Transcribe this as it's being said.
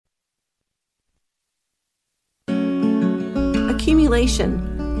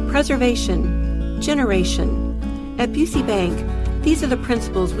accumulation, preservation, generation. At WIBC Bank, these are the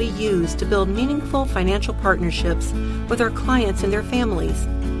principles we use to build meaningful financial partnerships with our clients and their families.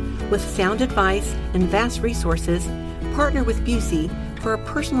 With sound advice and vast resources, partner with WIBC for a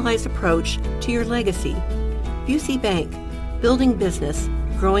personalized approach to your legacy. WIBC Bank, building business,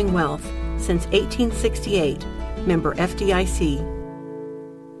 growing wealth since 1868. Member FDIC.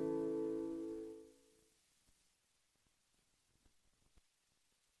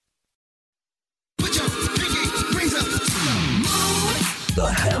 The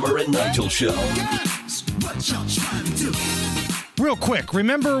Hammer and Nigel Show. Real quick,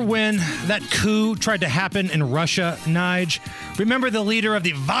 remember when that coup tried to happen in Russia, Nige? Remember the leader of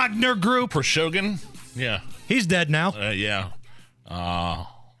the Wagner Group? Khrushchev? Yeah. He's dead now. Yeah.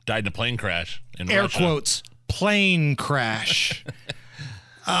 Died in a plane crash in Air Russia. quotes, plane crash.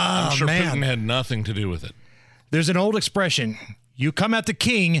 I'm sure man. Putin had nothing to do with it. There's an old expression, you come at the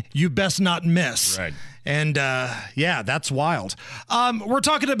king, you best not miss. Right. And, yeah, that's wild. We're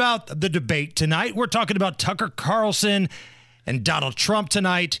talking about the debate tonight. We're talking about Tucker Carlson and Donald Trump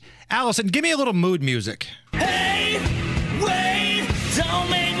tonight. Allison, give me a little mood music. Hey, wait, don't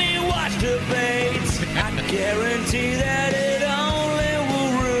make me watch debates. I guarantee that it only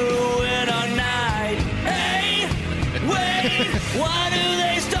will ruin our night. Hey, wait, why do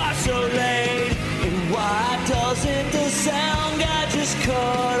they start so late? And why doesn't the sound guy just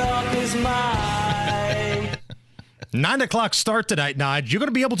cut off his mic? 9 o'clock start tonight, Nige. You're going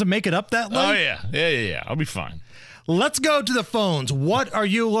to be able to make it up that late? Oh, yeah. I'll be fine. Let's go to the phones. What are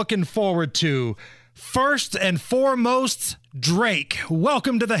you looking forward to? First and foremost, Drake.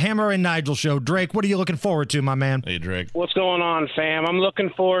 Welcome to the Hammer and Nigel Show. Drake, what are you looking forward to, my man? Hey, Drake. What's going on, fam? I'm looking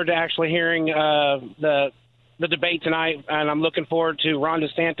forward to actually hearing the debate tonight, and I'm looking forward to Ron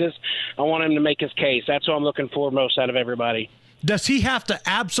DeSantis. I want him to make his case. That's what I'm looking for most out of everybody. Does he have to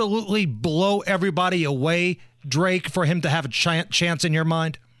absolutely blow everybody away, Drake, for him to have a chance in your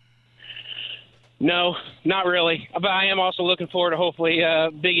mind? No, not really. But I am also looking forward to hopefully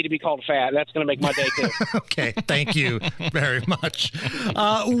Biggie to be called fat. That's going to make my day, too. Okay, thank you very much.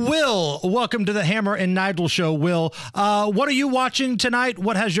 Will, welcome to the Hammer and Nigel Show. Will, what are you watching tonight?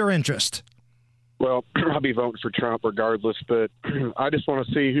 What has your interest? Well, I'll be voting for Trump regardless, but I just want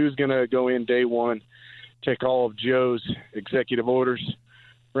to see who's going to go in day one, take all of Joe's executive orders,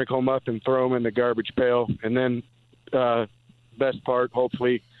 wrinkle them up and throw them in the garbage pail, and then best part,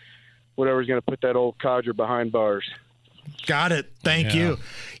 hopefully, whatever's going to put that old codger behind bars. Got it. Thank you.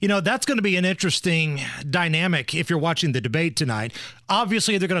 You know, that's going to be an interesting dynamic if you're watching the debate tonight.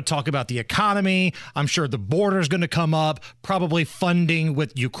 Obviously, they're going to talk about the economy. I'm sure the border is going to come up, probably funding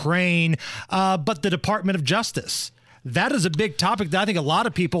with Ukraine, but the Department of Justice. That is a big topic that I think a lot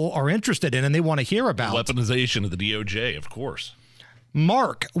of people are interested in and they want to hear about. Weaponization of the DOJ, of course.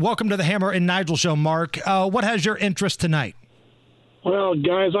 Mark, welcome to the Hammer and Nigel Show. Mark, what has your interest tonight? Well,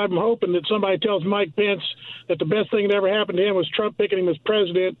 guys, I'm hoping that somebody tells Mike Pence that the best thing that ever happened to him was Trump picking him as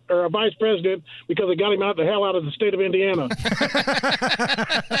president or a vice president because it got him out the hell out of the state of Indiana.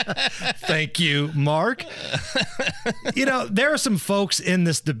 Thank you, Mark. You know, there are some folks in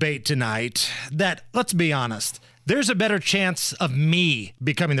this debate tonight that, let's be honest, there's a better chance of me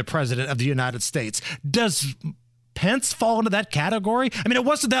becoming the president of the United States. Does Pence fall into that category? I mean, it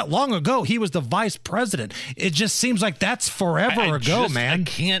wasn't that long ago. He was the vice president. It just seems like that's forever ago, man. I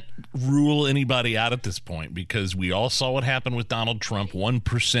can't rule anybody out at this point because we all saw what happened with Donald Trump,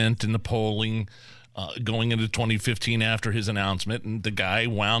 1% in the polling going into 2015 after his announcement, and the guy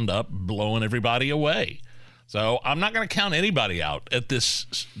wound up blowing everybody away. So I'm not going to count anybody out at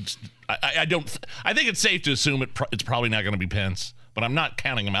this. I think it's safe to assume it's probably not going to be Pence, but I'm not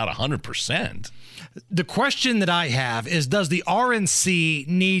counting him out 100%. The question that I have is, does the RNC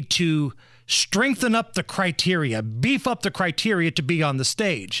need to strengthen up the criteria, beef up the criteria to be on the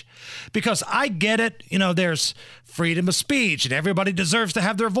stage? Because I get it, you know, there's freedom of speech and everybody deserves to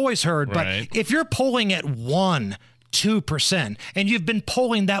have their voice heard. Right. But if you're polling at 2%, and you've been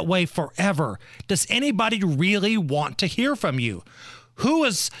polling that way forever, does anybody really want to hear from you? Who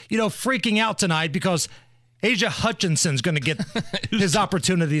is, freaking out tonight because Asia Hutchinson's going to get his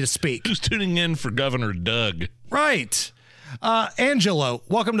opportunity to speak? Who's tuning in for Governor Doug? Right. Angelo,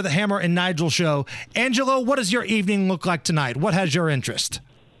 welcome to the Hammer and Nigel Show. Angelo, what does your evening look like tonight? What has your interest?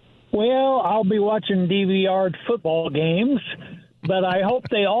 Well, I'll be watching DVR'd football games, but I hope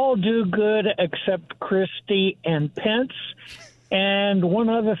they all do good except Christie and Pence. And one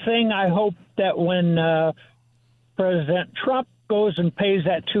other thing, I hope that when President Trump goes and pays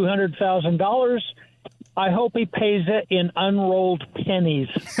that $200,000, I hope he pays it in unrolled pennies.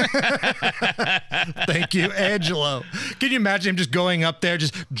 Thank you, Angelo. Can you imagine him just going up there,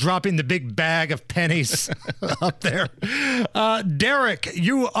 just dropping the big bag of pennies up there? Derek,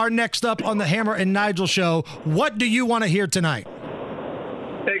 you are next up on the Hammer and Nigel show. What do you want to hear tonight?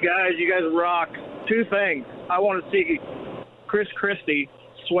 Hey, guys, you guys rock. Two things. I want to see Chris Christie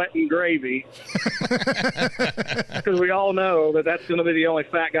sweating gravy, because we all know that that's going to be the only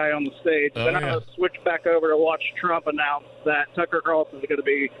fat guy on the stage. Then I'm going to switch back over to watch Trump announce that Tucker Carlson is going to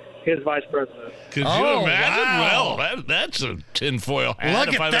be his vice president. Could you imagine? Wow. Well, that's a tinfoil hat.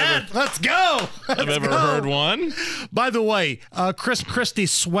 Look at that. Let's go. I've ever heard one. By the way, Chris Christie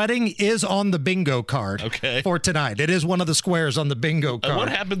sweating is on the bingo card for tonight. It is one of the squares on the bingo card. What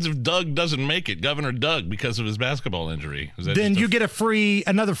happens if Doug doesn't make it, Governor Doug, because of his basketball injury? Then you get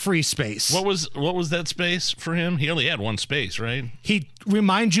another free space. What was that space for him? He only had one space, right? He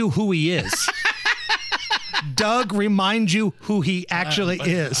reminds you who he is. Doug reminds you who he actually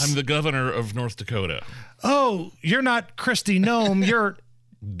is. I'm the governor of North Dakota. Oh, you're not Christy Nome. You're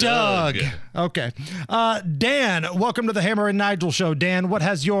Doug. Okay. Dan, welcome to the Hammer and Nigel show. Dan, what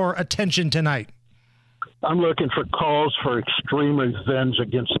has your attention tonight? I'm looking for calls for extreme revenge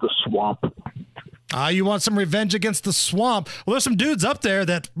against the swamp. You want some revenge against the swamp? Well, there's some dudes up there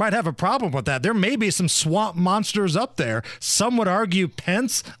that might have a problem with that. There may be some swamp monsters up there. Some would argue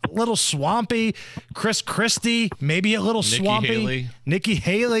Pence, a little swampy. Chris Christie, maybe a little swampy. Nikki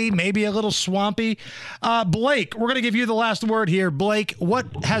Haley, maybe a little swampy. Blake, we're going to give you the last word here. Blake, what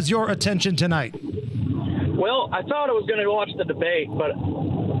has your attention tonight? Well, I thought I was going to watch the debate, but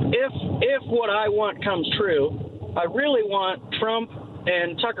if what I want comes true, I really want Trump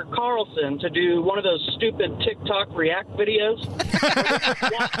and Tucker Carlson to do one of those stupid TikTok react videos.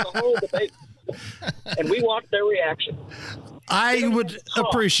 Watch the whole debate, and we watch their reaction. I would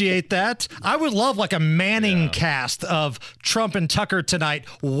appreciate that. I would love like a Manning cast of Trump and Tucker tonight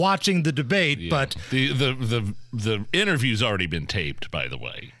watching the debate. But the interview's already been taped, by the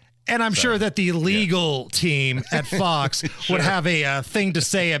way. And I'm sure that the legal team at Fox would have a thing to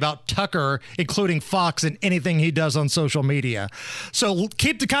say about Tucker, including Fox and anything he does on social media. So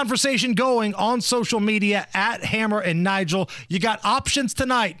keep the conversation going on social media at Hammer and Nigel. You got options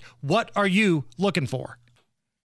tonight. What are you looking for?